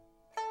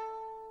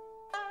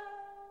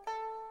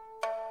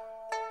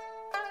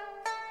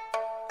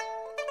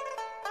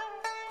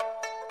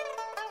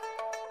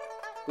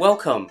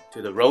Welcome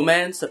to the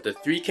Romance of the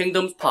Three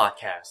Kingdoms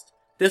podcast.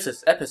 This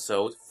is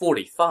episode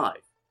 45.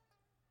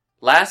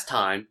 Last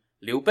time,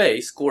 Liu Bei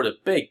scored a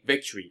big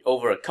victory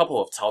over a couple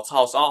of Cao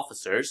Cao's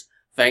officers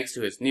thanks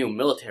to his new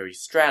military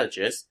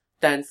strategist,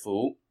 Dan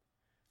Fu.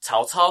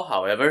 Cao Cao,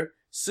 however,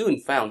 soon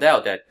found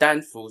out that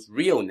Dan Fu's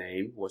real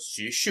name was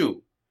Xu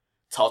Shu.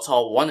 Cao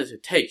Cao wanted to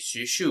take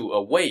Xu Shu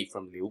away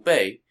from Liu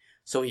Bei,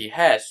 so he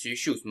had Xu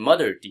Shu's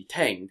mother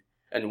detained,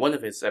 and one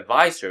of his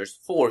advisors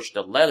forged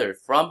a letter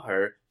from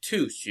her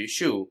to Xu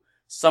Shu,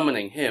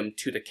 summoning him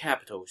to the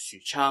capital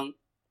Xuchang.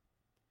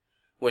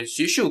 When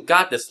Xu Shu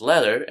got this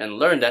letter and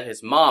learned that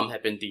his mom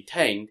had been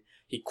detained,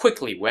 he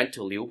quickly went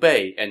to Liu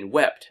Bei and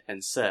wept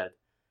and said,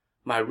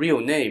 "My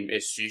real name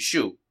is Xu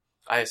Shu.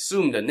 I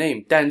assumed the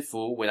name Dan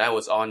Fu when I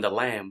was on the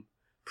lam.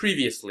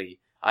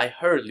 Previously, I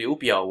heard Liu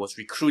Biao was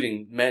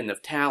recruiting men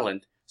of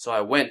talent, so I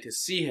went to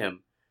see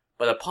him.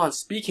 But upon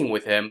speaking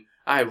with him,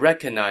 I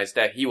recognized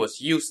that he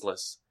was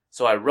useless,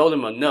 so I wrote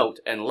him a note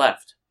and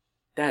left.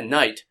 That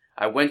night,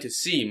 I went to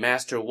see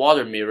Master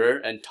Water Mirror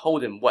and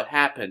told him what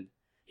happened.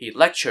 He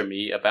lectured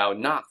me about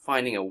not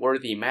finding a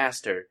worthy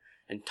master,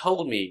 and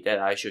told me that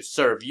I should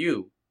serve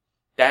you.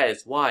 That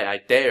is why I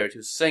dared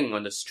to sing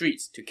on the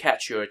streets to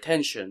catch your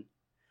attention.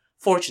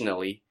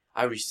 Fortunately,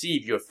 I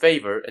received your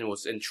favor and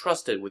was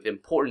entrusted with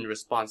important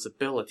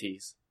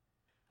responsibilities.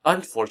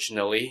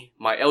 Unfortunately,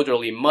 my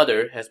elderly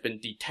mother has been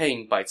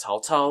detained by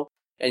Cao Cao,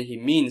 and he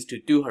means to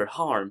do her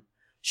harm.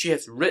 She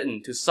has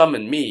written to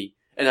summon me,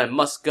 and I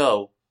must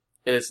go.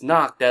 It is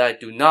not that I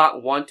do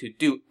not want to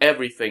do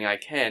everything I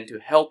can to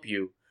help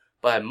you,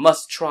 but I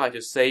must try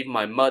to save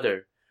my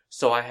mother,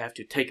 so I have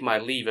to take my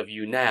leave of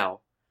you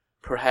now.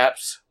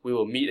 Perhaps we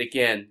will meet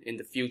again in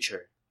the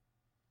future."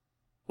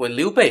 When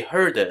Liu Bei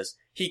heard this,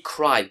 he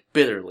cried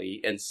bitterly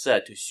and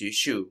said to Xu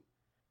Shu,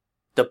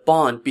 "The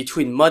bond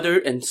between mother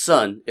and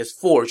son is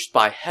forged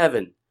by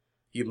heaven.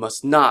 You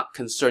must not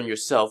concern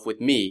yourself with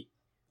me.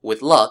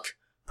 With luck,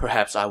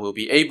 perhaps I will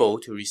be able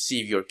to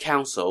receive your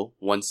counsel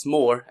once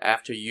more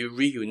after you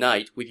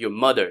reunite with your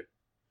mother."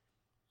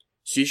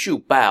 Xu Shu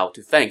bowed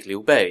to thank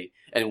Liu Bei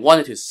and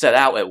wanted to set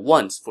out at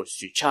once for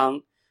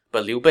Xuchang,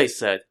 but Liu Bei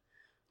said,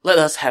 "Let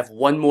us have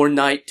one more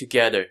night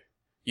together.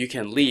 You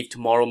can leave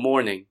tomorrow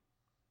morning."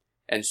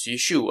 And Xu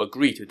Shu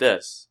agreed to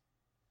this.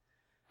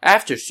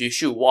 After Xu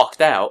Shu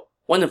walked out,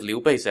 one of Liu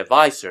Bei's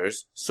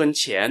advisors, Sun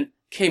Qian,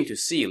 came to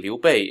see Liu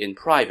Bei in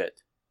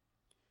private.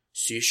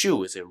 "Xu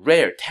Shu is a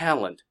rare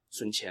talent,"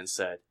 Sun Qian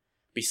said.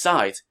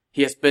 "Besides,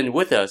 he has been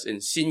with us in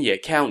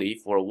Xinye County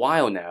for a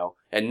while now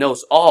and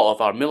knows all of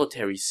our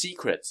military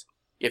secrets.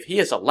 If he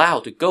is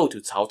allowed to go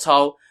to Cao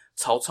Cao,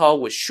 Cao Cao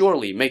would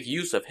surely make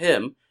use of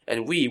him,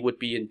 and we would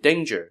be in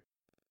danger.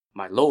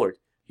 My lord,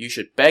 you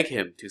should beg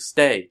him to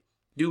stay.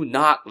 Do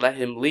not let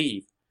him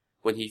leave.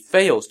 When he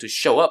fails to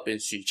show up in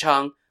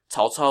Xuchang,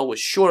 Cao Cao would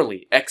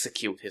surely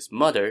execute his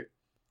mother.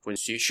 When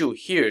Xu Shu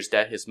hears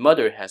that his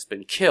mother has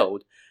been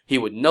killed, he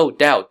would no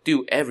doubt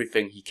do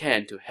everything he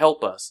can to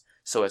help us,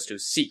 so as to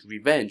seek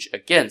revenge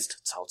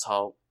against Cao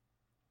Cao."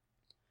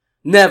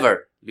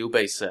 "Never," Liu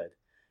Bei said.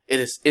 "It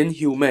is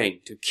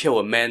inhumane to kill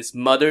a man's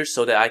mother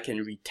so that I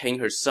can retain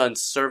her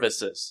son's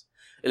services.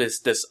 It is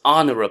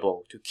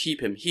dishonorable to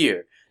keep him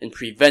here and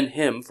prevent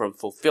him from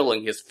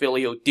fulfilling his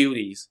filial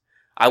duties.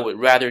 I would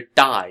rather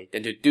die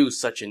than to do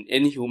such an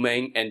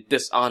inhumane and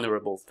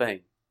dishonorable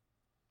thing."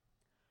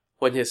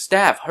 When his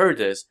staff heard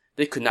this,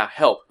 they could not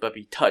help but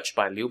be touched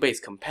by Liu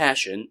Bei's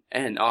compassion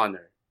and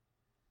honor.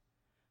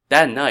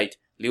 That night,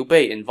 Liu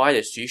Bei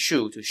invited Xu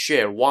Shu to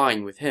share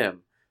wine with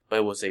him, but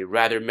it was a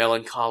rather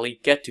melancholy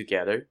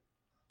get-together.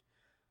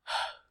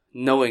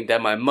 "Knowing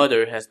that my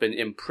mother has been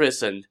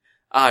imprisoned,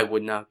 I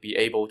would not be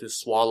able to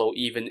swallow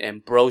even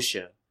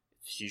ambrosia,"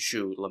 Xu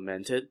Shu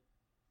lamented.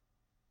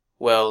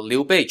 Well,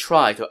 Liu Bei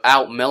tried to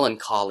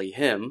out-melancholy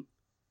him.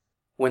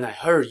 "When I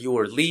heard you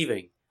were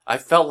leaving, I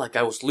felt like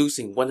I was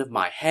losing one of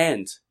my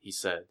hands," he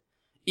said.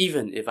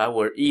 "Even if I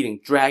were eating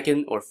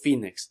dragon or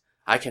phoenix,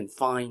 I can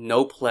find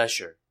no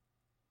pleasure."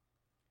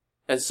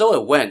 And so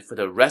it went for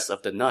the rest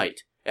of the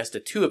night, as the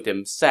two of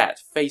them sat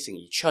facing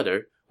each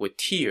other, with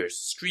tears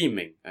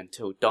streaming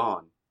until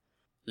dawn.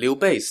 Liu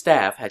Bei's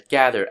staff had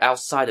gathered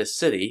outside the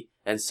city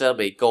and set up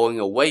a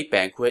going-away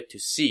banquet to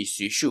see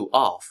Xu Shu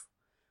off.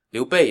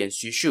 Liu Bei and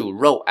Xu Shu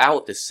rode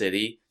out the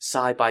city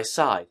side by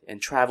side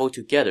and traveled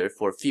together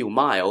for a few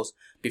miles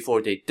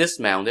before they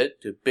dismounted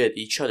to bid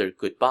each other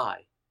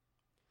goodbye.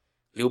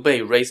 Liu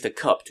Bei raised a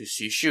cup to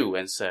Xu Shu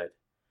and said,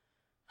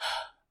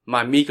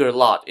 "My meager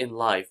lot in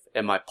life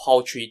and my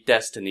paltry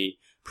destiny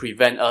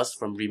prevent us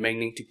from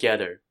remaining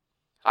together.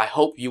 I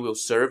hope you will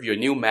serve your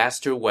new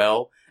master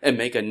well and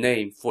make a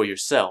name for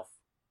yourself."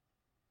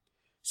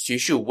 Xu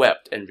Shu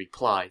wept and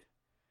replied,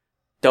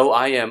 "Though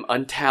I am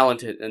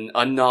untalented and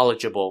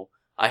unknowledgeable,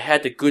 I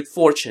had the good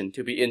fortune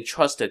to be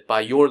entrusted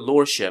by your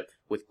lordship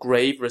with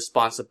grave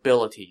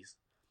responsibilities.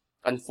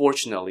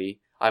 Unfortunately,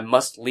 I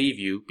must leave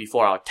you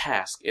before our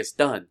task is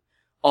done,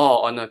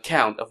 all on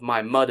account of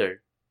my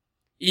mother.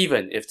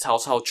 Even if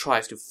Cao Cao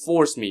tries to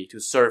force me to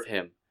serve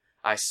him,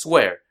 I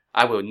swear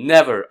I will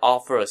never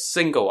offer a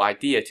single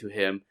idea to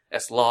him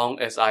as long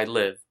as I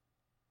live.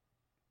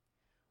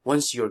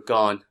 Once you're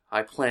gone,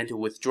 I plan to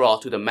withdraw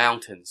to the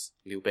mountains,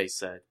 Liu Bei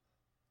said.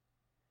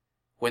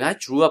 When I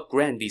drew up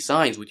grand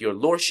designs with your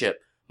lordship,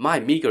 my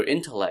meager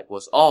intellect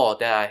was all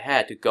that I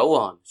had to go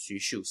on, Xu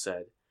Shu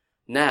said.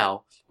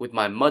 Now, with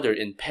my mother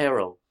in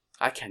peril,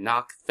 I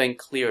cannot think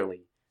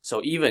clearly,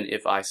 so even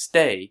if I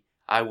stay,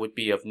 I would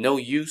be of no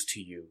use to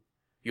you.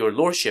 Your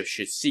lordship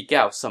should seek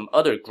out some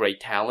other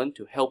great talent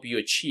to help you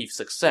achieve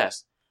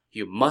success.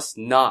 You must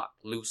not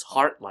lose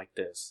heart like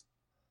this.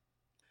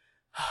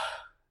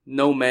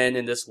 No man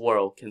in this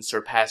world can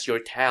surpass your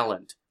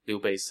talent, Liu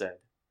Bei said.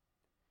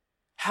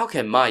 How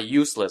can my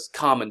useless,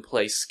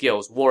 commonplace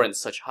skills warrant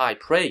such high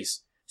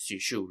praise?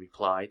 Xu Shu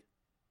replied.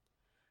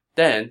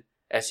 Then,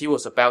 as he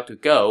was about to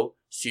go,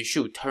 Xu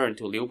Shu turned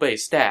to Liu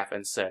Bei's staff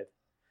and said,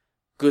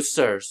 Good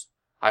sirs,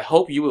 I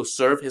hope you will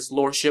serve his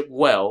lordship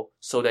well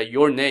so that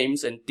your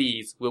names and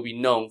deeds will be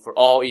known for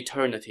all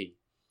eternity.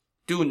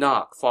 Do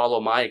not follow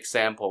my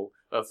example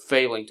of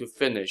failing to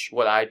finish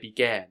what I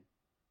began.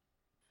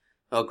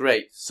 Oh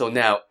great, so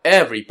now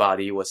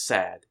everybody was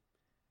sad.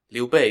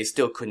 Liu Bei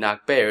still could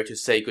not bear to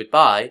say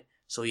goodbye,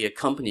 so he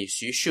accompanied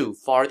Xu Shu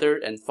farther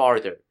and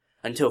farther,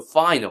 until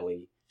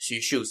finally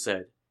Xu Shu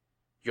said,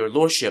 Your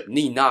lordship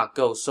need not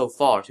go so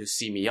far to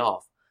see me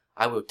off.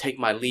 I will take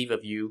my leave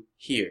of you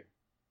here.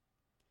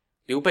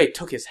 Liu Bei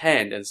took his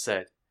hand and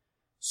said,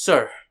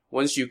 Sir,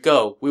 once you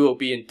go, we will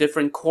be in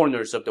different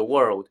corners of the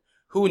world.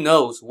 Who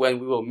knows when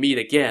we will meet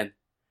again?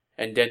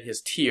 And then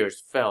his tears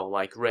fell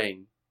like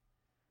rain.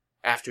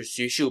 After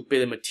Xu Shu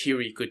bid him a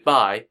teary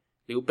goodbye,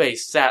 Liu Bei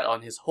sat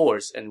on his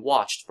horse and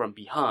watched from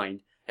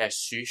behind as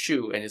Xu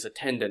Shu and his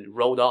attendant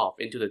rode off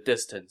into the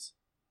distance.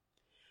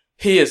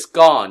 He is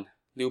gone,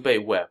 Liu Bei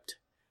wept.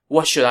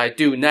 What should I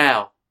do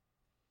now?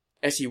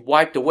 As he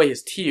wiped away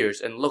his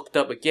tears and looked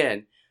up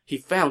again, he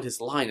found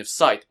his line of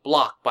sight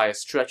blocked by a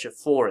stretch of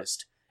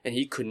forest, and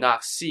he could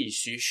not see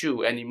Xu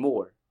Shu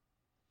anymore.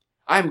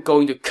 I am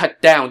going to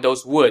cut down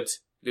those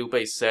woods, Liu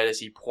Bei said as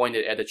he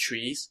pointed at the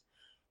trees.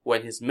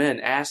 When his men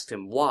asked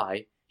him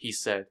why, he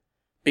said,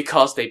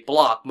 Because they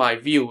block my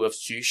view of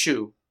Xu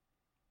Shu.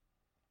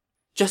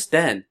 Just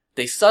then,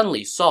 they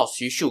suddenly saw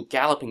Xu Shu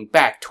galloping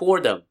back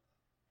toward them.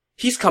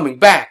 He's coming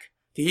back!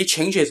 Did he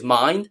change his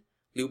mind?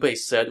 Liu Bei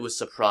said with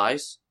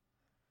surprise.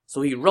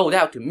 So he rode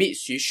out to meet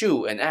Xu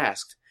Shu and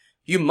asked,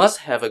 You must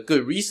have a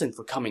good reason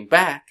for coming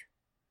back.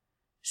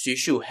 Xu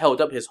Shu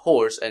held up his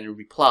horse and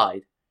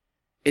replied,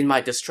 In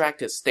my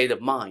distracted state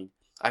of mind,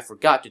 I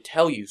forgot to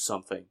tell you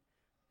something.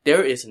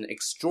 There is an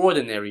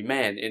extraordinary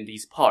man in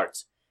these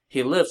parts.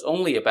 He lives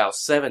only about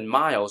 7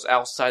 miles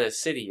outside the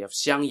city of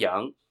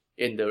Xiangyang,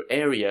 in the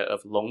area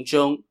of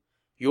Longzhong.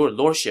 Your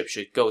lordship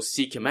should go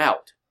seek him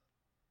out.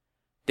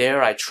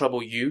 Dare I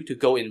trouble you to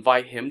go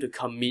invite him to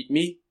come meet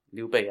me?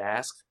 Liu Bei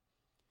asked.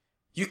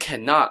 You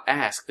cannot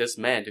ask this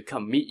man to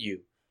come meet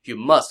you. You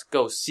must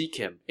go seek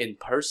him in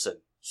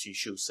person, Xu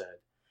Shu said.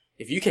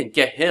 If you can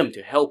get him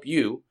to help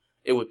you,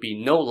 it would be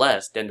no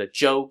less than the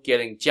Zhou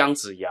getting Jiang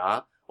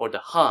Ziya or the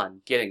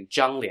Han getting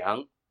Zhang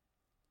Liang.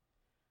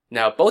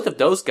 Now, both of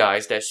those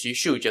guys that Xu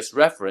Shu just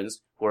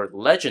referenced were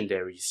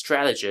legendary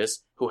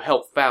strategists who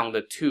helped found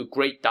the 2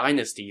 great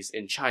dynasties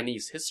in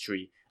Chinese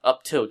history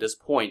up till this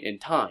point in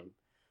time.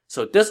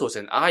 So this was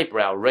an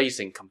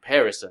eyebrow-raising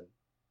comparison.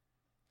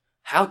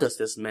 How does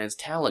this man's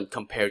talent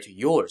compare to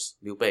yours?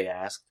 Liu Bei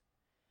asked.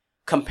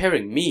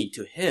 Comparing me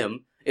to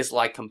him is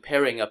like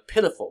comparing a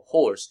pitiful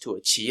horse to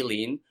a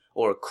qilin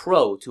or a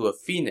crow to a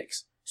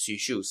phoenix, Xu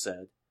Shu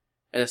said.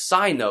 And a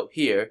side note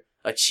here,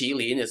 a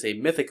qilin is a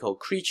mythical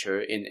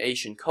creature in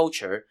Asian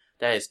culture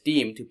that is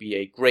deemed to be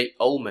a great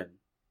omen.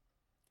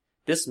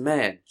 This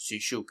man, Xu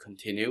Shu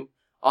continued,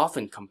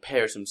 often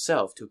compares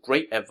himself to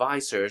great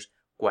advisors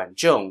Guan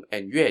Zhong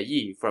and Yue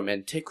Yi from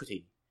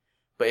antiquity.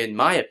 But in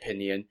my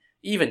opinion,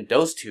 even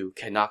those two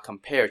cannot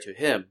compare to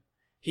him.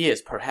 He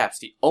is perhaps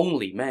the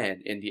only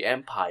man in the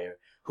empire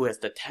who has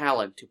the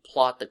talent to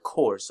plot the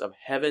course of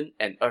heaven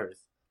and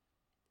earth.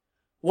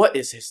 What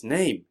is his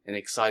name? An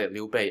excited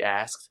Liu Bei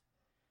asked.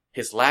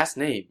 His last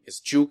name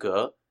is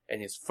Zhuge,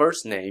 and his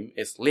first name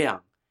is Liang.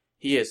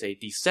 He is a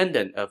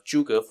descendant of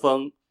Zhuge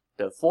Feng,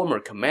 the former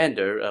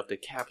commander of the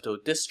capital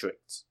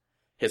districts.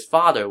 His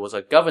father was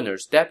a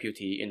governor's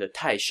deputy in the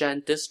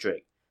Taishan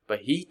district,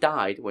 but he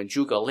died when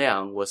Zhuge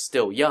Liang was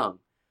still young,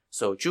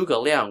 so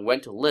Zhuge Liang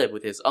went to live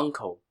with his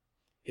uncle.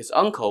 His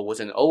uncle was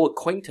an old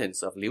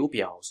acquaintance of Liu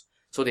Biao's,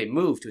 so they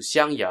moved to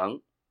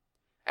Xiangyang.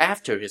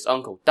 After his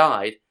uncle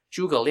died,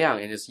 Zhuge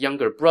Liang and his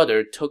younger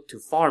brother took to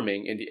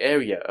farming in the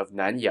area of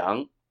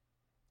Nanyang.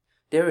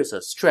 There is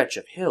a stretch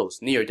of hills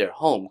near their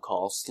home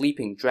called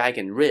Sleeping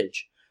Dragon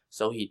Ridge,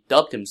 so he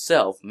dubbed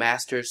himself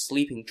Master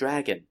Sleeping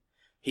Dragon.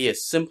 He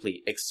is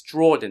simply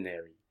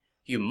extraordinary.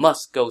 You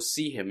must go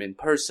see him in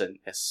person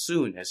as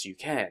soon as you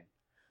can.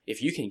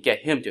 If you can get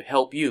him to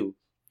help you,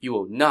 you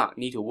will not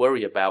need to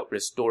worry about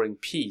restoring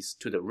peace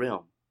to the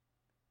realm.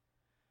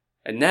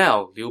 And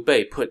now Liu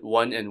Bei put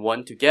one and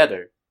one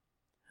together.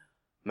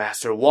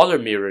 Master Water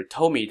Mirror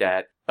told me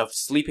that Of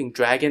Sleeping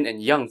Dragon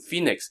and Young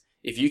Phoenix,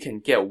 if you can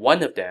get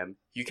one of them,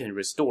 you can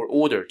restore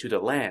order to the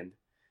land.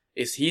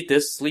 Is he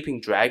this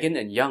Sleeping Dragon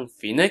and Young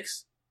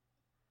Phoenix?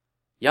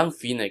 Young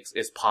Phoenix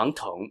is Pang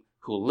Tong,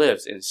 who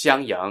lives in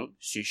Xiangyang,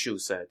 Xu Shu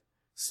said.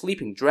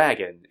 Sleeping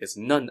Dragon is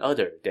none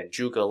other than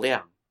Zhuge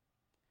Liang.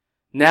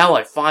 Now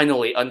I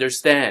finally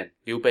understand,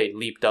 Liu Bei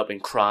leaped up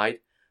and cried.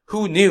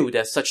 Who knew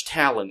that such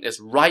talent is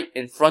right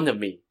in front of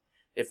me?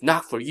 If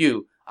not for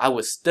you, I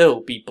would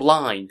still be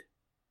blind.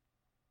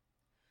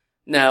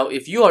 Now,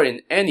 if you are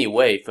in any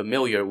way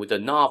familiar with the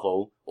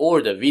novel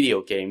or the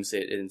video games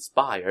it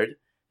inspired,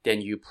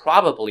 then you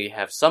probably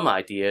have some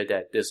idea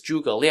that this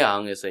Zhuge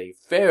Liang is a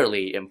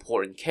fairly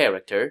important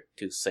character,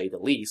 to say the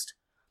least.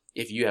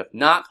 If you have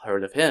not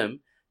heard of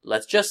him,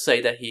 let's just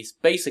say that he's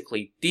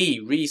basically the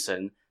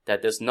reason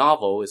that this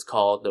novel is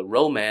called The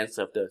Romance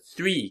of the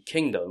Three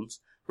Kingdoms,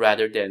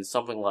 rather than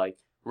something like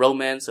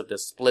Romance of the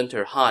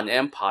Splinter Han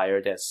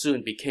Empire that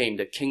soon became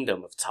the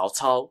Kingdom of Cao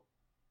Cao.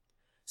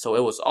 So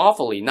it was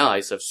awfully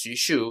nice of Xu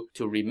Shu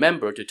to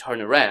remember to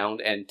turn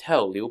around and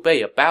tell Liu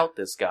Bei about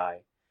this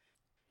guy.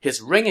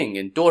 His ringing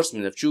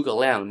endorsement of Zhuge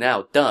Liang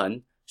now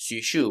done,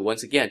 Xu Shu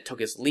once again took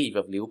his leave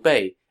of Liu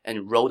Bei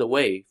and rode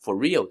away for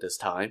real this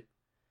time.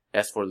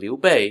 As for Liu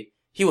Bei,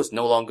 he was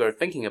no longer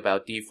thinking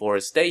about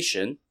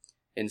deforestation.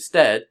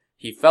 Instead,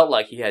 he felt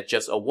like he had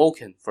just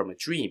awoken from a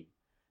dream,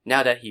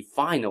 now that he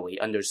finally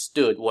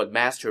understood what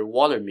Master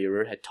Water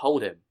Mirror had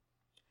told him.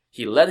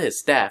 He led his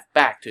staff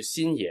back to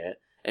Xinye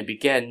and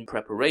began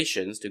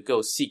preparations to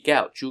go seek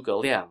out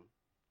Zhuge Liang.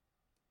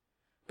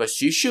 But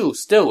Xu Shu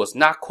still was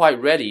not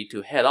quite ready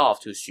to head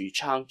off to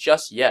Xuchang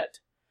just yet.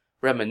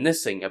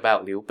 Reminiscing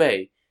about Liu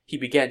Bei, he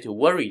began to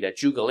worry that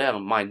Zhuge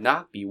Liang might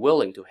not be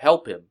willing to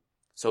help him,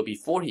 so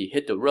before he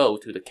hit the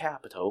road to the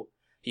capital,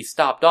 he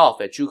stopped off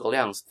at Zhuge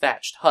Liang's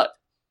thatched hut.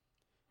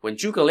 When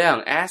Zhuge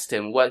Liang asked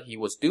him what he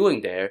was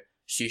doing there,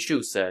 Xu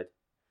Shu said,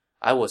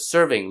 I was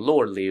serving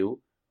Lord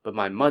Liu, but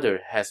my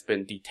mother has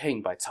been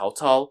detained by Cao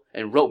Cao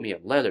and wrote me a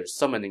letter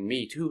summoning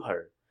me to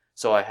her,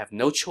 so I have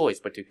no choice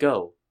but to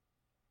go.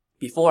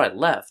 Before I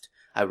left,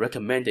 I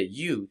recommended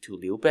you to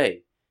Liu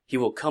Bei. He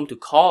will come to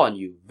call on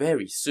you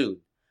very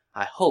soon.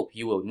 I hope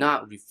you will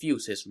not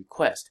refuse his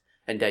request,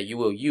 and that you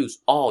will use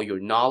all your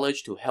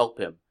knowledge to help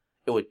him.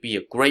 It would be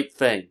a great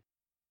thing.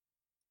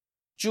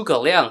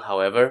 Zhuge Liang,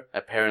 however,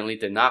 apparently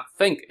did not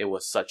think it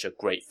was such a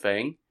great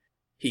thing.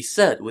 He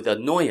said with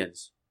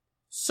annoyance,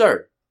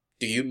 Sir,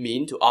 do you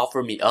mean to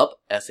offer me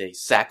up as a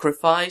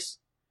sacrifice?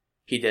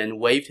 He then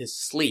waved his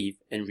sleeve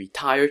and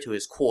retired to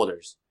his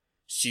quarters.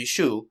 Xu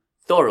Shu,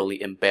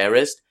 thoroughly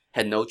embarrassed,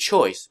 had no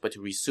choice but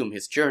to resume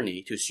his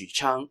journey to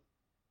Xuchang.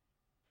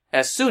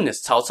 As soon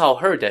as Cao Cao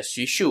heard that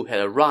Xu Shu had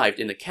arrived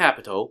in the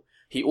capital,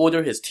 he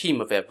ordered his team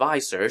of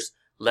advisors,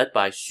 led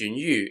by Xun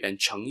Yu and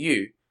Cheng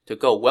Yu, to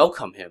go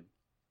welcome him.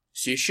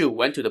 Xu Shu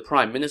went to the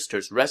prime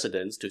minister's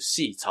residence to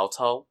see Cao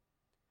Cao.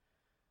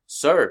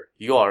 Sir,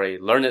 you are a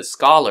learned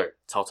scholar,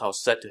 Cao Cao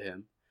said to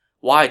him.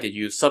 Why did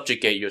you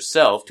subjugate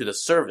yourself to the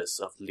service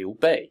of Liu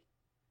Bei?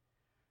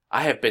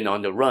 I have been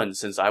on the run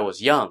since I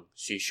was young,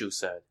 Xu Shu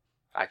said.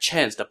 I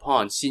chanced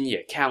upon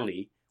Xinye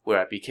County, where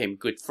I became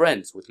good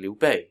friends with Liu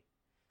Bei.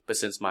 But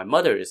since my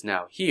mother is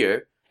now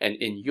here, and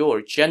in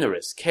your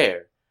generous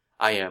care,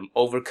 I am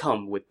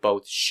overcome with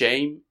both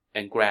shame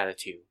and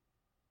gratitude.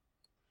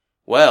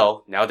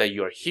 Well, now that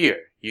you are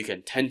here, you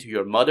can tend to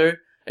your mother,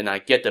 and I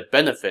get the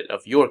benefit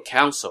of your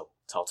counsel,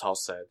 Cao Cao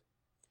said.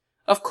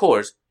 Of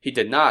course, he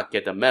did not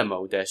get the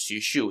memo that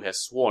Xu Shu had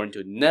sworn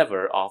to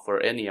never offer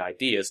any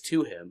ideas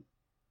to him.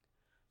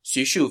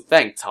 Xu Shu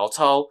thanked Cao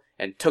Cao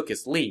and took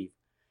his leave.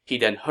 He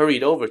then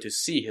hurried over to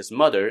see his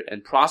mother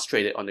and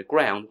prostrated on the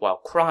ground while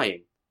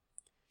crying.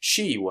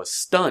 She was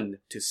stunned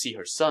to see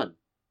her son.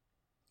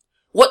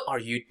 What are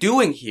you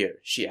doing here?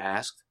 She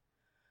asked.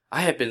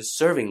 I have been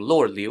serving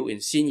Lord Liu in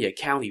Xinye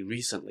County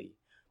recently,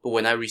 but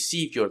when I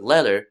received your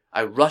letter,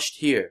 I rushed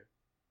here.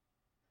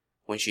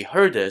 When she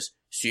heard this,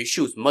 Xu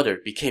Shu's mother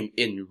became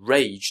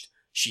enraged.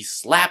 She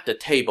slapped the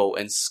table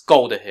and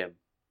scolded him.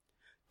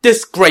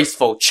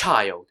 Disgraceful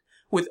child!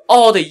 With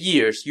all the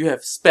years you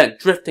have spent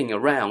drifting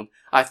around,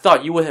 I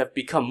thought you would have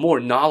become more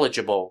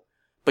knowledgeable,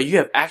 but you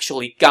have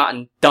actually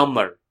gotten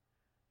dumber.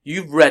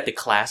 You've read the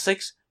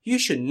classics. You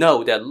should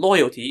know that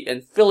loyalty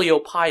and filial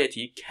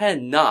piety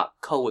cannot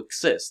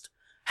coexist.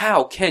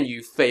 How can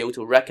you fail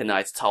to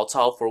recognize Cao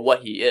Cao for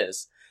what he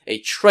is, a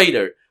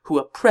traitor who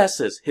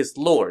oppresses his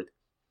lord?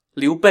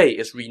 Liu Bei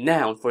is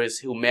renowned for his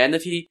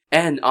humanity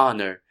and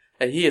honor,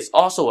 and he is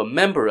also a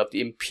member of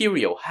the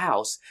imperial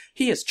house.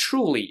 He is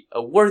truly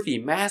a worthy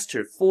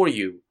master for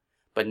you.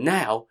 But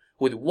now,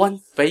 with one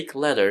fake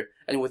letter,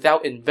 and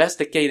without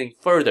investigating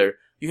further,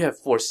 you have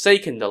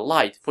forsaken the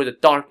light for the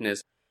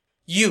darkness.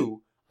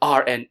 You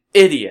are an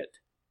idiot.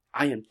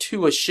 I am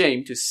too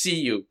ashamed to see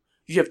you.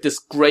 You have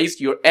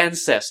disgraced your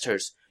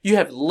ancestors. You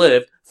have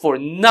lived for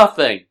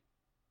nothing.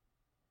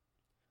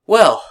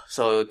 Well,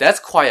 so that's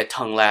quite a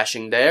tongue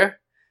lashing there.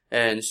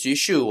 And Xu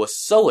Shu was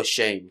so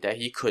ashamed that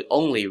he could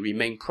only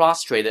remain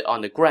prostrated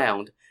on the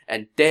ground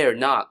and dare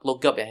not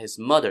look up at his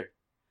mother.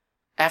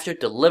 After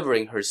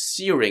delivering her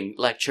searing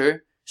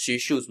lecture, Xu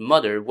Shu's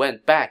mother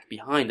went back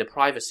behind the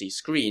privacy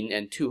screen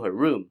and to her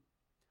room.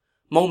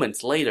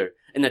 Moments later,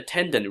 an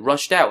attendant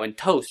rushed out and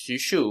told Xu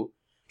Shu,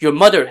 "Your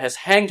mother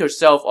has hanged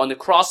herself on the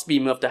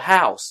crossbeam of the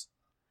house."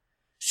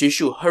 Xu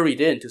Shu hurried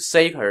in to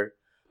save her,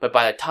 but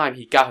by the time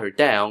he got her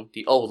down,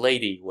 the old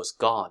lady was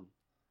gone.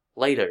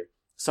 Later,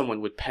 someone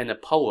would pen a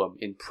poem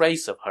in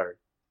praise of her.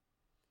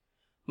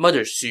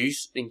 Mother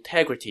Xu's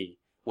integrity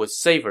would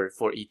save her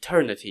for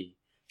eternity.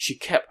 She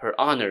kept her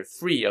honor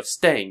free of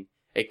stain,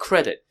 a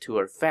credit to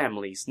her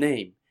family's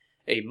name,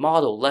 a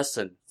model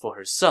lesson for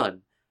her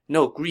son.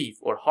 No grief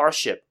or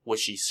hardship would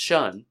she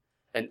shun,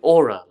 an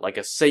aura like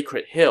a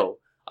sacred hill,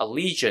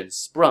 allegiance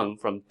sprung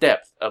from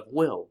depth of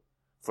will.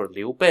 For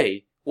Liu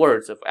Bei,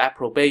 words of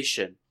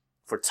approbation.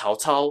 For Cao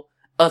Cao,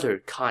 utter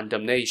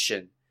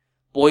condemnation.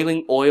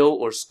 Boiling oil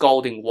or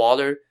scalding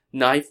water,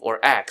 knife or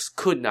axe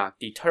could not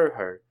deter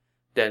her.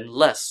 Then,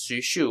 lest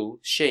Xu Shu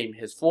shame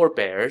his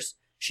forebears,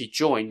 she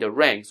joined the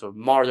ranks of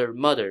martyr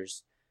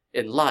mothers.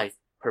 In life,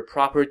 her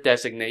proper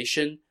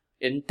designation.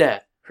 In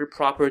death, her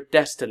proper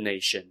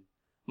destination.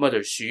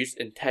 Mother Xu's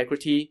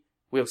integrity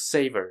will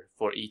save her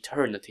for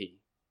eternity.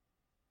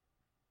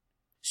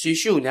 Xu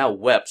Shu now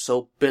wept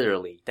so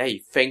bitterly that he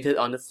fainted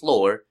on the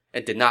floor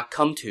and did not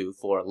come to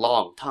for a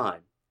long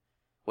time.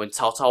 When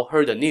Cao Cao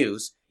heard the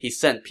news, he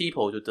sent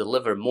people to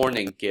deliver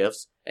mourning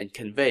gifts and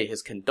convey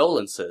his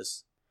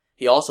condolences.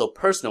 He also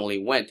personally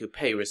went to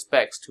pay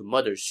respects to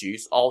Mother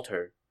Xu's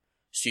altar.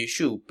 Xu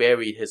Shu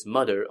buried his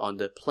mother on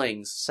the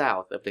plains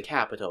south of the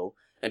capital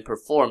and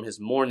performed his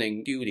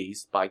mourning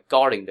duties by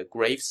guarding the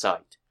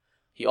gravesite.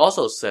 He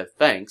also said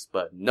thanks,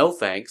 but no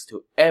thanks,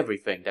 to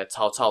everything that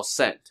Cao Cao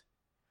sent.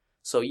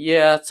 So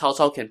yeah, Cao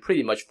Cao can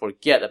pretty much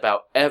forget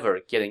about ever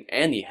getting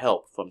any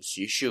help from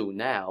Xu Shu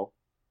now.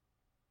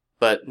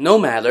 But no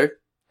matter,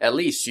 at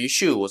least Xu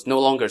Shu was no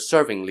longer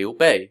serving Liu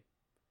Bei.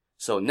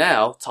 So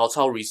now, Cao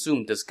Cao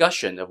resumed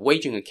discussion of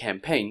waging a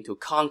campaign to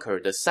conquer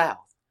the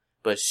south.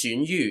 But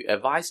Xun Yu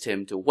advised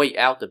him to wait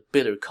out the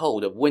bitter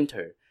cold of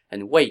winter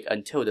and wait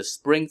until the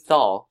spring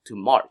thaw to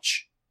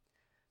march.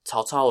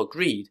 Cao Cao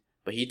agreed,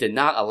 but he did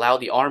not allow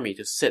the army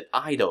to sit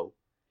idle.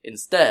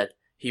 Instead,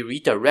 he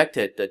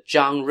redirected the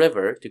Zhang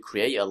River to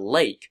create a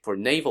lake for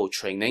naval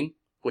training,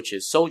 which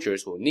his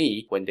soldiers will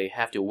need when they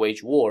have to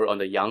wage war on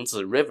the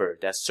Yangtze River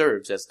that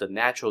serves as the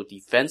natural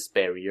defense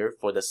barrier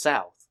for the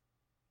south.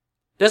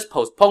 This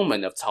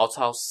postponement of Cao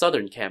Cao's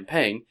southern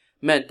campaign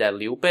meant that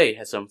Liu Bei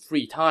had some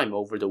free time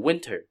over the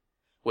winter,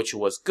 which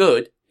was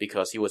good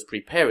because he was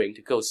preparing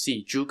to go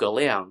see Zhuge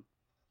Liang.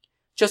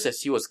 Just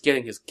as he was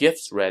getting his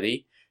gifts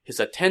ready, his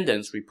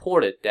attendants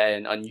reported that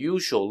an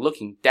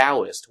unusual-looking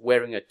Taoist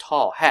wearing a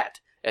tall hat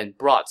and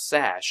broad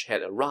sash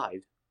had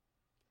arrived.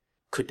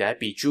 Could that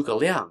be Zhuge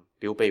Liang?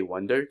 Liu Bei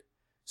wondered.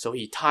 So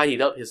he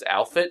tidied up his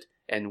outfit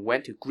and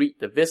went to greet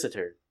the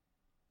visitor.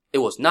 It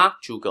was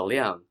not Zhuge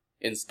Liang.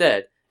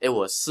 Instead, it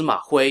was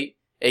Sima Hui,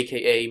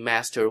 aka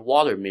Master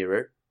Water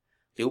Mirror.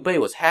 Liu Bei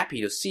was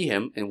happy to see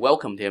him and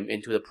welcomed him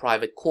into the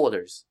private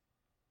quarters.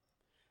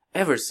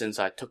 Ever since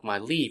I took my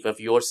leave of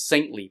your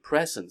saintly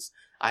presence,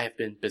 I have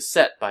been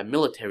beset by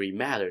military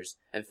matters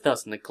and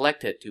thus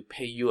neglected to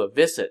pay you a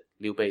visit,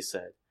 Liu Bei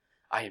said.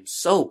 I am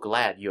so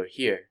glad you're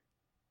here.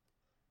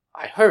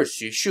 I heard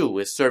Xu Shu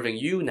is serving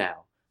you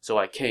now, so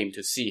I came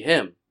to see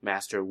him,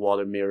 Master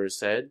Water Mirror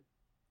said.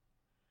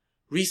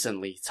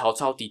 Recently, Cao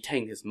Cao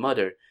detained his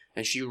mother,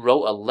 and she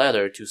wrote a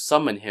letter to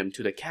summon him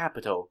to the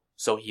capital,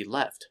 so he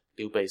left,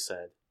 Liu Bei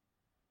said.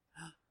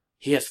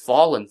 He has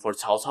fallen for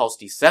Cao Cao's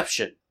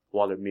deception,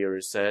 Water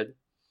Mirror said.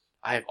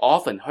 I have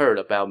often heard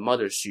about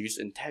Mother Xu's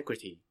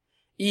integrity.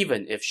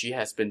 Even if she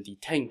has been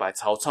detained by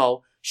Cao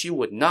Cao, she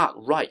would not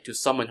write to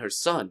summon her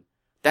son.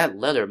 That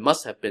letter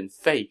must have been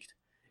faked.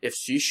 If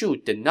Xu Shu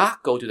did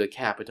not go to the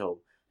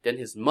capital, then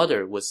his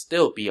mother would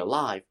still be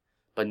alive.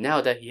 But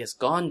now that he has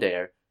gone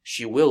there,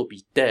 she will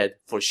be dead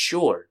for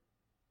sure.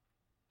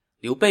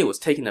 Liu Bei was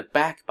taken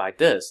aback by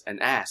this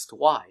and asked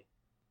why.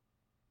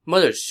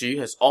 Mother Xu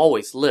has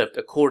always lived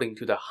according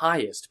to the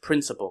highest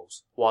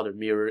principles, Water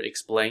Mirror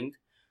explained.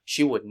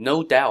 She would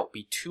no doubt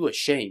be too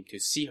ashamed to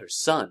see her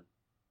son.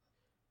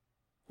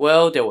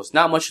 Well, there was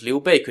not much Liu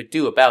Bei could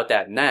do about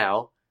that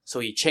now, so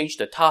he changed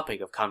the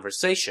topic of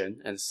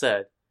conversation and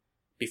said,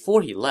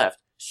 Before he left,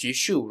 Xu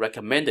Shu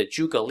recommended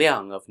Zhuge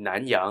Liang of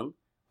Nanyang.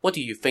 What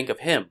do you think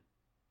of him?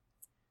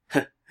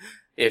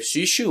 If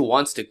Xu Shu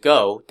wants to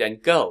go, then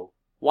go.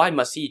 Why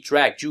must he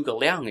drag Zhuge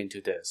Liang into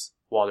this?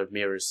 Water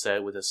Mirror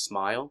said with a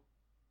smile.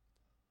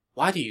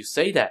 Why do you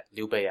say that?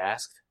 Liu Bei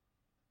asked.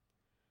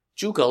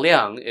 Zhuge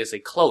Liang is a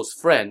close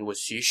friend with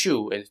Xu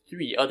Shu and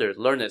 3 other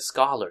learned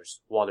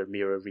scholars, Water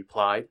Mirror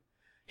replied.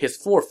 His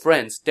 4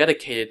 friends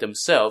dedicated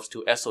themselves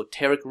to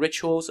esoteric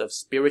rituals of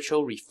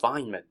spiritual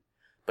refinement,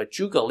 but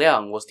Zhuge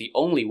Liang was the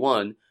only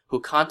one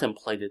who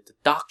contemplated the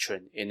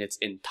doctrine in its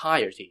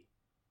entirety.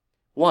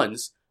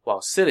 Once,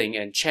 while sitting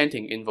and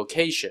chanting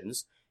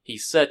invocations, he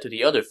said to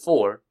the other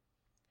 4,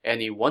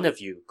 Any one of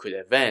you could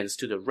advance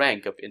to the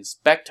rank of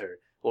inspector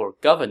or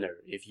governor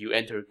if you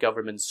enter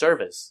government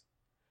service.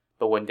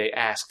 But when they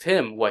asked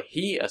him what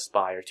he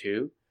aspired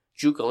to,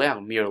 Zhuge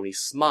Liang merely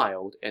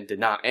smiled and did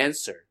not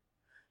answer.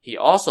 He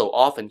also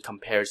often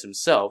compares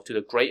himself to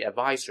the great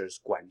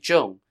advisors Guan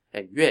Zhong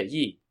and Yue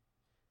Yi.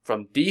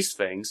 From these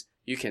things,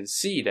 you can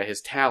see that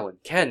his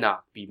talent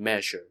cannot be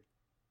measured.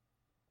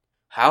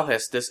 How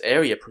has this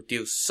area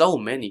produced so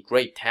many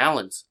great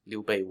talents?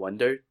 Liu Bei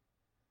wondered.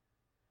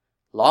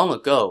 Long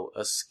ago,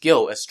 a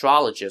skilled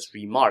astrologist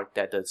remarked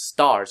that the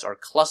stars are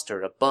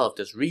clustered above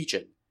this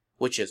region,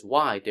 which is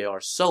why there are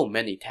so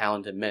many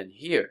talented men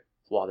here,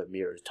 Water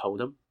Mirror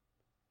told him.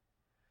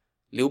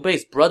 Liu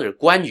Bei's brother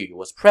Guan Yu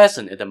was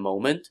present at the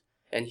moment,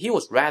 and he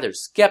was rather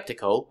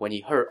skeptical when he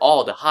heard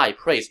all the high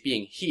praise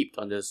being heaped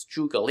on this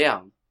Zhuge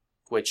Liang,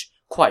 which,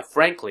 quite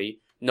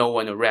frankly, no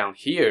one around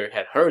here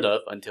had heard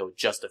of until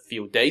just a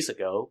few days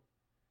ago.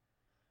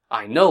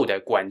 I know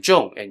that Guan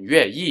Zhong and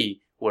Yue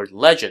Yi were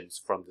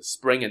legends from the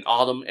spring and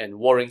autumn and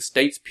warring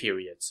states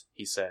periods,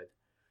 he said.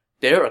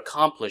 Their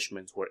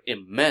accomplishments were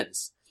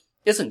immense.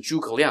 Isn't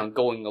Zhuge Liang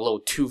going a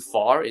little too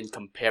far in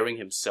comparing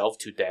himself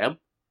to them?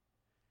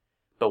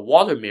 But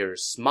Water Mirror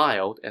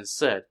smiled and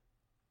said,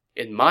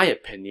 in my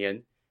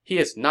opinion, he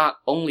is not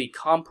only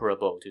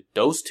comparable to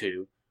those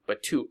two,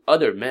 but to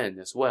other men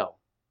as well.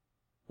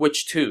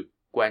 Which two?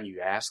 Guan Yu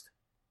asked.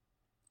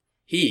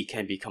 He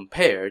can be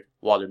compared,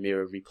 Water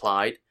Mirror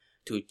replied,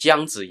 to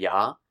Jiang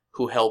Ziya,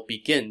 who helped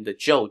begin the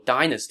Zhou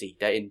dynasty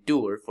that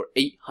endured for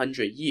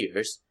 800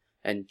 years,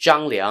 and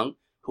Zhang Liang,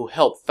 who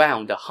helped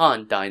found the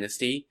Han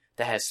dynasty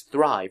that has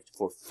thrived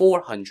for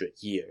 400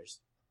 years.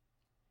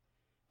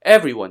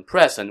 Everyone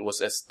present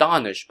was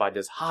astonished by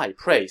this high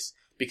praise,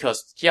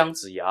 because Jiang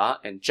Ziya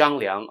and Zhang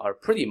Liang are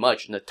pretty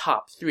much in the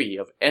top 3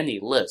 of any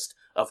list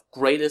of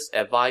greatest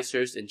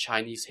advisors in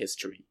Chinese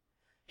history.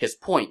 His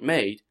point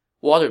made,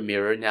 Water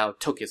Mirror now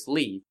took his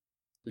leave.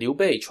 Liu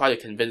Bei tried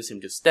to convince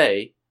him to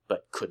stay,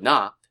 but could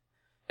not.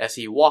 As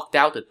he walked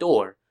out the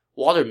door,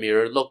 Water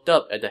Mirror looked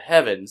up at the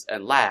heavens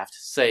and laughed,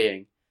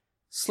 saying,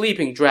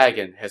 Sleeping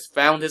Dragon has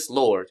found his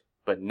lord,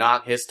 but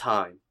not his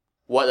time.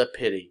 What a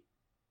pity.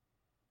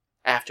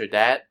 After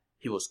that,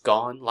 he was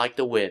gone like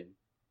the wind.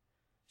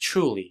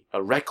 Truly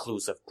a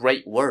recluse of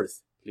great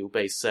worth, Liu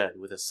Bei said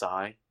with a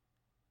sigh.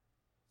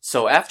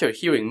 So after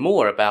hearing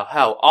more about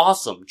how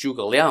awesome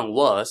Zhuge Liang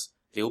was,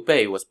 Liu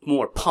Bei was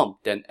more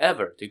pumped than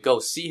ever to go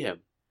see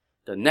him.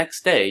 The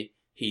next day,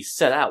 he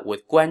set out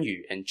with Guan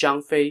Yu and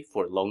Zhang Fei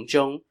for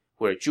Longzhong,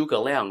 where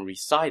Zhuge Liang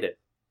resided.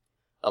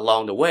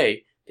 Along the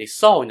way, they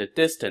saw in the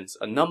distance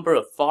a number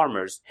of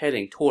farmers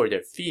heading toward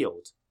their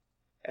fields.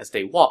 As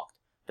they walked,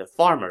 the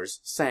farmers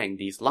sang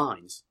these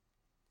lines.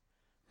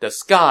 The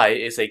sky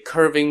is a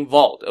curving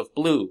vault of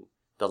blue,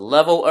 the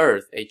level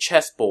earth a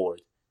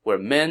chessboard, where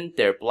men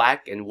their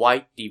black and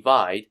white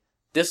divide,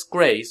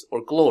 disgrace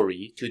or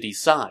glory to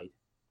decide.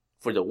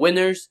 For the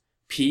winners,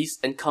 peace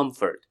and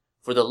comfort.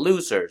 For the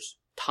losers,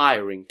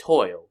 tiring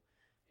toil.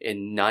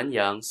 In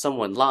Nanyang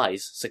someone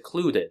lies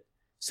secluded,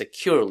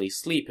 securely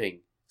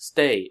sleeping,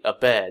 stay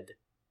abed.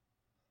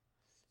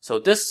 So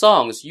this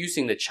song is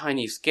using the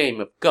Chinese game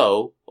of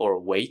Go,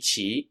 or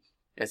Weiqi,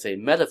 as a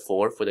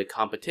metaphor for the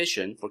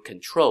competition for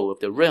control of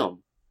the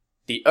realm.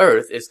 The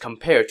earth is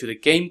compared to the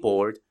game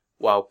board,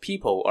 while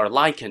people are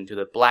likened to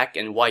the black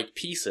and white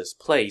pieces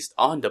placed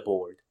on the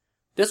board.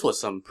 This was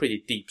some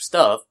pretty deep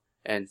stuff,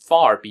 and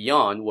far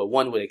beyond what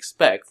one would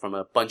expect from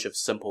a bunch of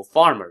simple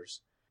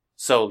farmers.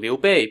 So Liu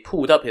Bei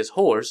pulled up his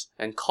horse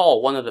and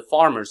called one of the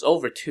farmers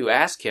over to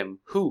ask him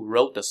who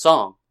wrote the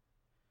song.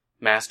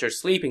 Master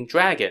Sleeping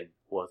Dragon,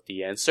 was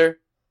the answer.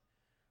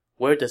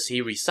 Where does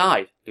he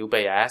reside? Liu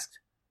Bei asked.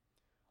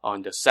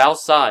 On the south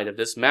side of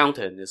this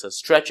mountain is a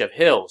stretch of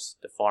hills,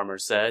 the farmer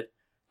said.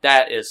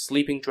 That is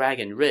Sleeping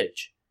Dragon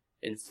Ridge.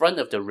 In front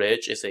of the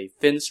ridge is a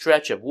thin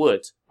stretch of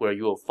woods where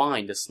you will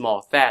find the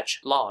small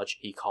thatch lodge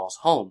he calls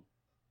home.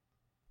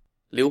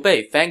 Liu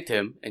Bei thanked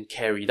him and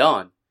carried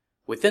on.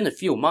 Within a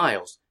few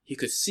miles, he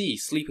could see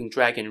Sleeping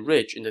Dragon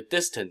Ridge in the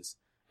distance,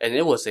 and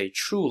it was a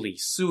truly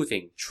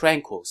soothing,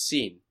 tranquil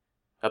scene.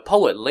 A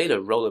poet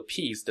later wrote a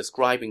piece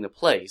describing the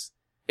place.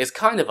 It's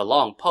kind of a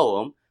long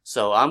poem,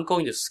 so I'm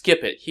going to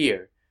skip it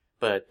here,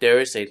 but there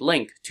is a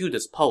link to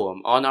this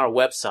poem on our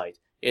website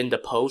in the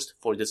post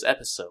for this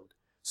episode.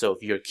 So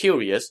if you're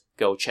curious,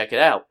 go check it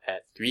out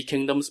at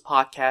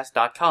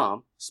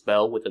threekingdomspodcast.com,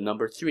 spelled with the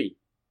number 3.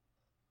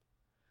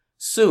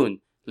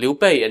 Soon, Liu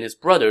Bei and his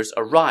brothers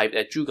arrived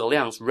at Zhuge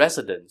Liang's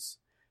residence.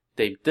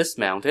 They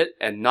dismounted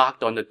and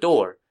knocked on the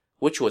door,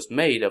 which was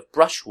made of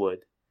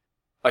brushwood.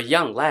 A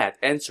young lad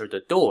answered the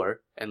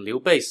door, and Liu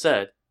Bei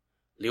said,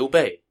 Liu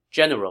Bei,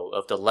 general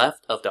of the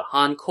left of the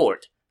Han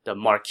court, the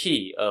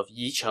Marquis of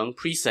Yicheng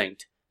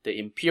Precinct, the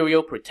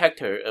imperial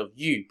protector of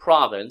Yu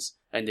province,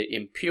 and the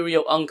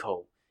imperial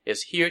uncle,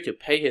 is here to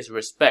pay his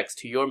respects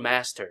to your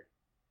master.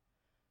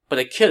 But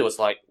the kid was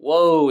like,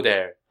 whoa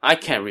there, I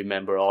can't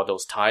remember all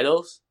those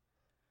titles.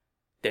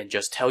 Then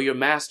just tell your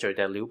master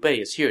that Liu Bei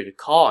is here to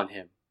call on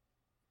him.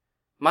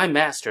 My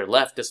master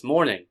left this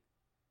morning.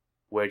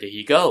 Where did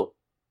he go?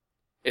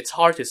 It's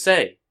hard to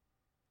say.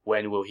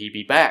 When will he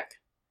be back?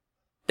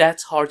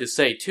 That's hard to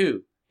say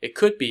too. It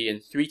could be in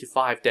 3 to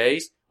 5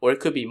 days, or it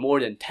could be more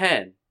than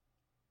 10.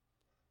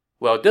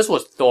 Well, this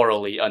was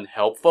thoroughly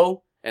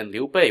unhelpful, and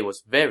Liu Bei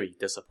was very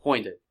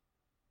disappointed.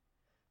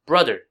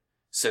 Brother,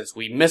 since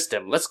we missed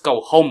him, let's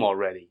go home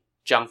already,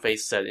 Zhang Fei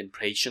said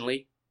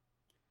impatiently.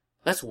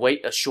 Let's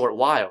wait a short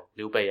while,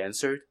 Liu Bei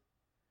answered.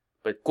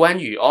 But Guan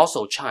Yu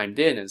also chimed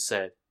in and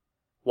said,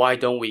 why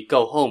don't we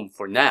go home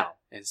for now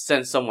and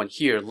send someone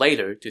here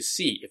later to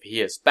see if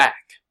he is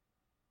back?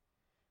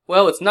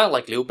 Well, it's not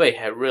like Liu Bei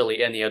had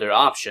really any other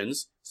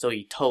options, so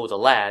he told the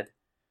lad,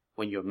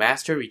 when your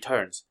master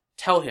returns,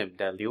 tell him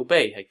that Liu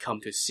Bei had come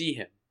to see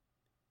him.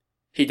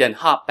 He then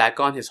hopped back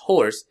on his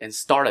horse and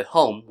started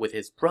home with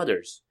his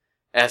brothers.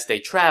 As they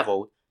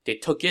traveled, they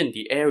took in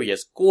the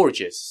area's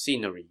gorgeous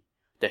scenery.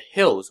 The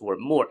hills were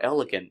more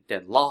elegant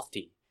than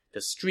lofty,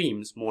 the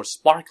streams more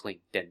sparkling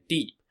than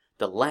deep,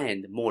 the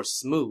land more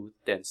smooth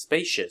than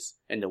spacious,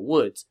 and the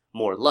woods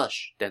more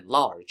lush than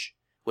large.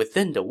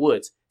 Within the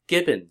woods,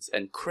 gibbons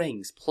and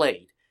cranes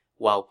played,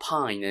 while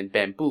pine and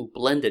bamboo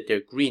blended their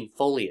green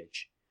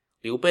foliage.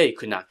 Liu Bei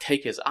could not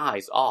take his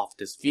eyes off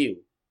this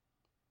view.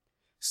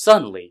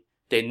 Suddenly,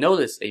 they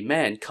noticed a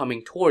man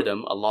coming toward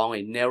them along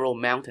a narrow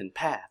mountain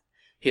path.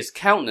 His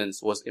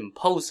countenance was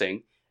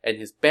imposing, and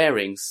his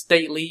bearing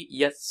stately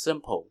yet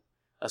simple.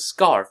 A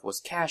scarf was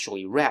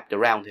casually wrapped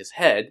around his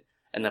head,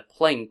 and a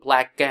plain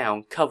black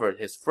gown covered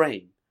his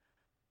frame.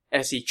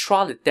 As he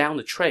trotted down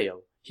the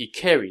trail, he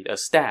carried a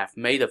staff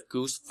made of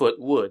goosefoot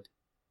wood.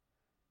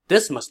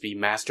 This must be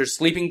Master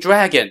Sleeping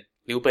Dragon,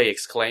 Liu Bei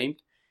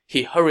exclaimed.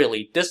 He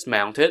hurriedly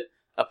dismounted,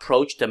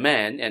 approached the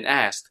man, and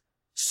asked,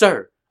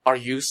 Sir, are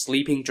you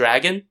Sleeping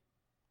Dragon?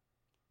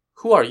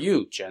 Who are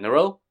you,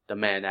 General? The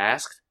man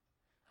asked.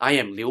 I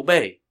am Liu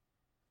Bei.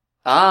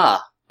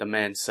 Ah, the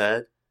man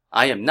said,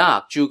 I am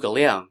not Zhuge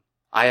Liang.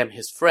 I am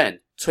his friend,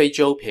 Cui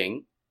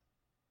Zhouping.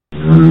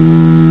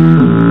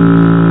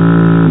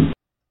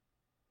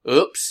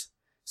 Oops.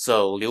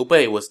 So Liu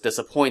Bei was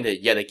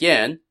disappointed yet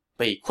again,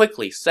 but he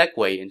quickly segued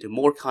into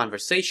more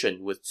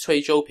conversation with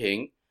Cui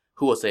Zhouping,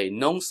 who was a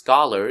known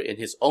scholar in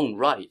his own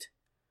right.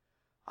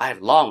 I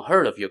have long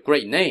heard of your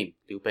great name,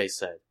 Liu Bei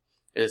said.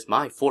 It is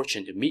my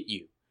fortune to meet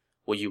you.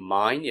 Would you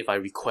mind if I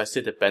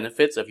requested the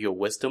benefits of your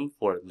wisdom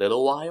for a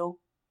little while?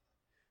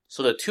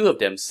 So the two of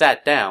them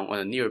sat down on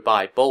a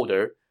nearby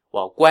boulder,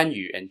 while Guan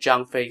Yu and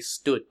Zhang Fei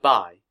stood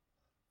by.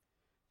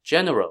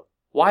 General,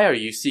 why are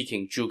you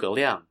seeking Zhuge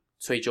Liang?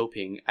 Cui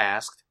Zhouping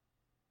asked.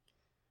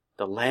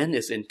 The land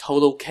is in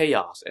total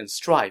chaos and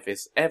strife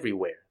is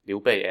everywhere,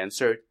 Liu Bei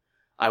answered.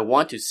 I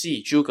want to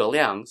see Zhuge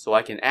Liang so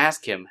I can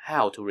ask him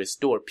how to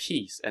restore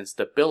peace and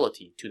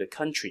stability to the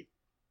country.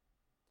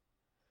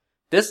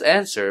 This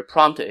answer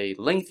prompted a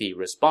lengthy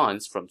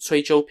response from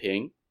Cui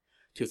Zhouping.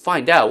 To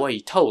find out what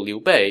he told Liu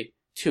Bei,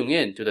 tune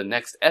in to the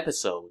next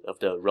episode of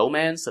the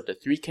Romance of the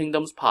Three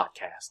Kingdoms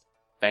podcast.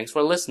 Thanks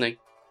for listening.